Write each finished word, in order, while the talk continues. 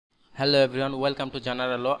Hello everyone, welcome to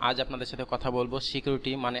জানার আলো। আজ আপনাদের সাথে কথা বলবো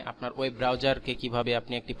সিকিউরিটি, মানে আপনার ওয়েব ব্রাউজারকে কিভাবে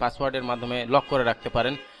আপনি একটি পাসওয়ার্ডের মাধ্যমে লক করে রাখতে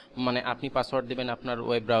পারেন। মানে আপনি পাসওয়ার্ড দিবেন আপনার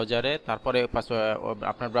ওয়েব ব্রাউজারে, তারপরে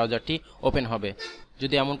আপনার ব্রাউজারটি ওপেন হবে।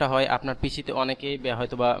 যদি এমনটা হয়, আপনার পিসিতে অনেকেই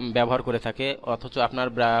হয়তো বা ব্যবহার করে থাকে, অথচ আপনার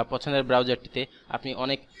পছন্দের ব্রাউজারটিতে আপনি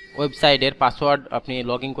অনেক ওয়েবসাইটের পাসওয়ার্ড আপনি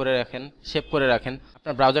লগ ইন করে রাখেন, সেভ করে রাখেন।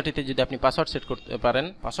 আপনার ব্রাউজারটিতে যদি আপনি পাসওয়ার্ড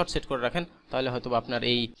সেট করে রাখেন, তাহলে হয়তো আপনার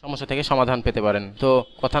এই সমস্যা থেকে সমাধান পেতে পারেন। তো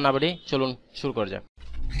কথা না বাড়ি, চলুন শুরু করা যাক।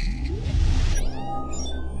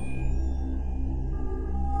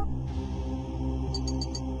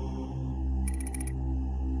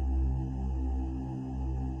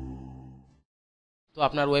 তো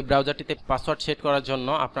আপনার ওয়েব ব্রাউজারটিতে পাসওয়ার্ড সেট করার জন্য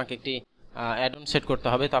আপনাকে একটি অ্যাড অন সেট করতে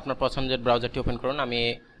হবে। তো আপনার পছন্দের ব্রাউজারটি ওপেন করুন। আমি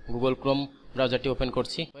গুগল ক্রোম ব্রাউজারটি ওপেন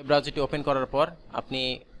করছি। ওয়েব ব্রাউজারটি ওপেন করার পর আপনি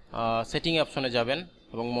সেটিং অপশনে যাবেন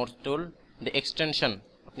এবং মোর টুল দ্য এক্সটেনশন,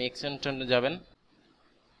 আপনি এক্সটেনশনে যাবেন।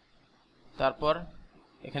 তারপর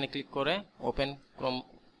এখানে ক্লিক করে ওপেন ক্রোম,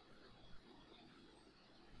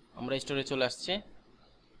 আমরা স্টোরে চলে আসছি।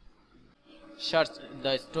 সার্চ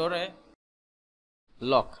দ্য স্টোরে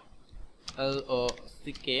লক,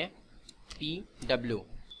 LOCKPW,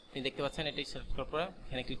 আপনি দেখতে পাচ্ছেন। এটি সার্চ করার পরে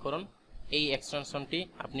এখানে ক্লিক করুন। এই এক্সটেনশনটি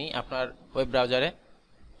আপনি আপনার ওয়েব ব্রাউজারে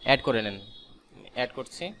অ্যাড করে নেন। অ্যাড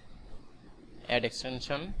করছি, অ্যাড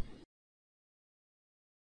এক্সটেনশন।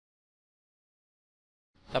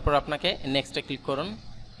 তারপর আপনাকে নেক্সটে ক্লিক করুন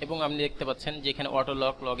এবং আপনি দেখতে পাচ্ছেন যে এখানে auto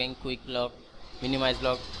lock, logging, quick lock, minimise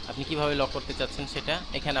lock, আপনি কিভাবে লক করতে চাচ্ছেন সেটা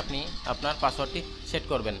এখানে আপনি আপনার পাসওয়ার্ডটি সেট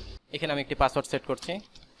করবেন। এখানে আমি একটি পাসওয়ার্ড সেট করছি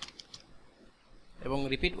এবং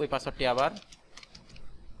রিপিট ওই পাসওয়ার্ডটি আবার,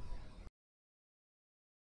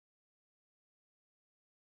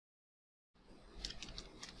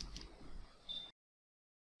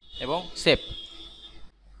 এবং সেভ।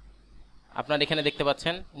 আপনার এখানে দেখতে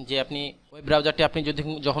পাচ্ছেন যে আপনি ওয়েব ব্রাউজারটি আপনি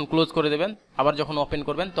যখন ক্লোজ করে দেবেন, আবার যখন ওপেন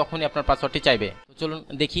করবেন, তখনই আপনার পাসওয়ার্ডটি চাইবে। তো চলুন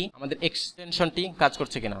দেখি আমাদের এক্সটেনশনটি কাজ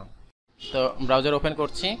করছে কিনা। তো ব্রাউজার ওপেন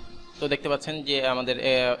করছি, তো দেখতে পাচ্ছেন যে আমাদের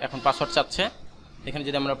এখন পাসওয়ার্ড চাচ্ছে। এখানে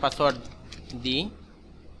যদি আমরা পাসওয়ার্ড দিই,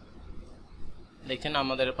 দেখছেন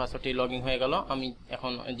আমাদের পাসওয়ার্ডটি লগ ইন হয়ে গেল। আমি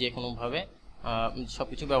এখন যে কোনোভাবে সব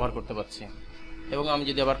কিছু ব্যবহার করতে পারছি। এবং আমি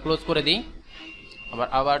যদি আবার ক্লোজ করে দিই,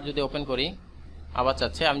 আবার যদি ওপেন করি, আবার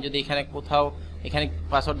চাচ্ছে। আমি যদি এখানে কোথাও এখানে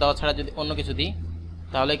পাসওয়ার্ড দেওয়া ছাড়া যদি অন্য কিছু দিই,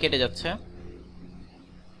 তাহলে কেটে যাচ্ছে।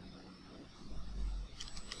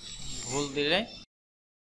 ভুল দিলে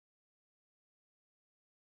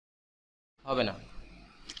হবে না,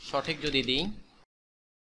 সঠিক যদি দিই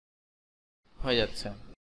হয়ে যাচ্ছে।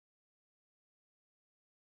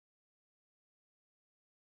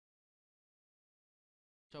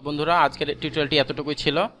 তো বন্ধুরা, আজকের টিউটোরিয়ালটি এতটুকুই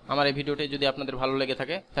ছিল। আমার এই ভিডিওটি যদি আপনাদের ভালো লেগে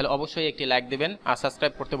থাকে, তাহলে অবশ্যই একটি লাইক দেবেন আর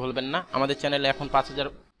সাবস্ক্রাইব করতে ভুলবেন না। আমাদের চ্যানেলে এখন 5000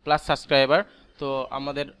 প্লাস সাবস্ক্রাইবার। তো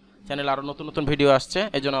আমাদের চ্যানেলে আরও নতুন নতুন ভিডিও আসছে,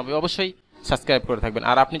 এই জন্য অবশ্যই সাবস্ক্রাইব করে থাকবেন।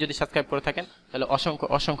 আর আপনি যদি সাবস্ক্রাইব করে থাকেন, তাহলে অসংখ্য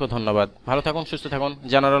অসংখ্য ধন্যবাদ। ভালো থাকুন, সুস্থ থাকুন,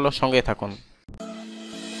 জানার আলোর সঙ্গে থাকুন।